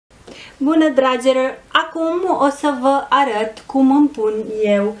Bună, dragilor! Acum o să vă arăt cum îmi pun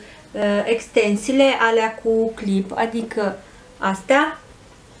eu extensiile alea cu clip, adică astea.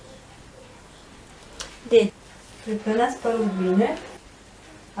 Deci, pieptănați părul bine,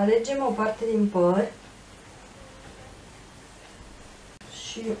 alegem o parte din păr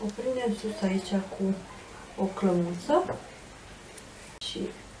și o prindem sus aici cu o clămuță și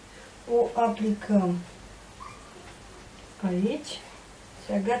o aplicăm aici.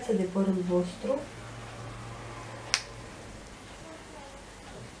 Se agață de părul vostru.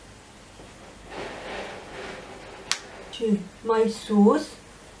 Și mai sus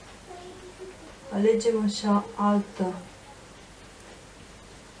alegem așa altă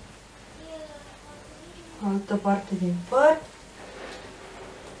parte din păr.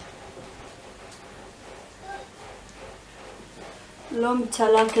 Luăm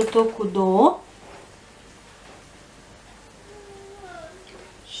cealaltă tot cu două.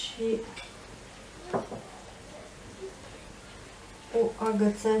 Și o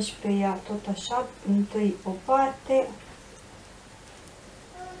agățăm și pe ea tot așa, întâi o parte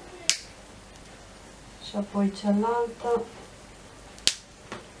și apoi cealaltă,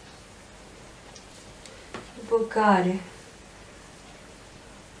 după care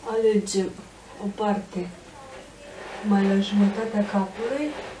alegem o parte mai la jumătatea capului,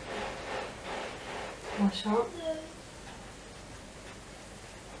 așa.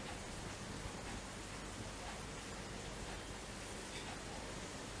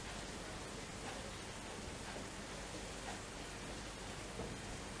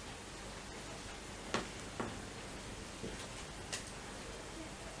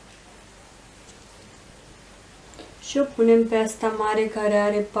 Și o punem pe asta mare care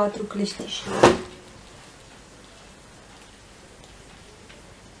are 4 cleștiși.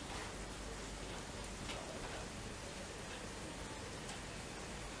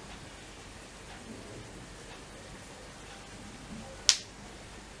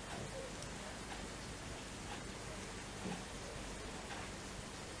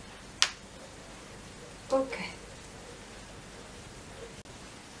 Ok.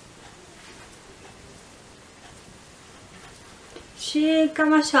 Și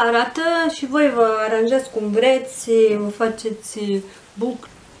cam așa arată și voi vă aranjați cum vreți, vă faceți bucle.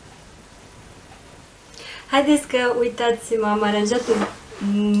 Haideți că, uitați, m-am aranjat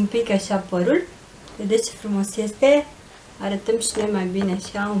un pic așa părul. Vedeți ce frumos este? Arătăm și noi mai bine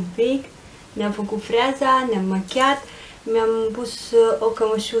așa un pic. Ne-am făcut freaza, ne-am machiat, mi-am pus o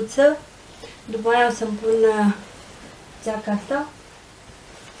cămășuță. După aia o să-mi pun geaca asta,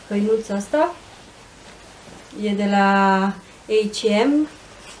 hăinuța asta. E de la H&M,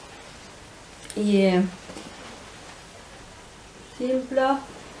 e simplă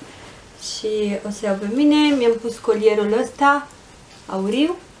și o să iau pe mine. Mi-am pus colierul ăsta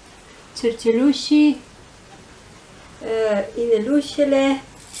auriu, cercelușii, inelușele,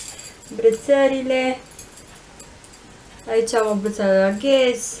 brățările. Aici am o brățară la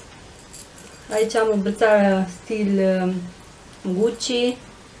Guess, aici am o brățară stil Gucci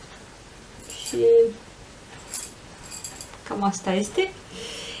și cam asta este.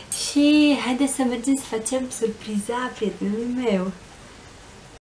 Și haideți să mergem să facem surpriza prietenului meu.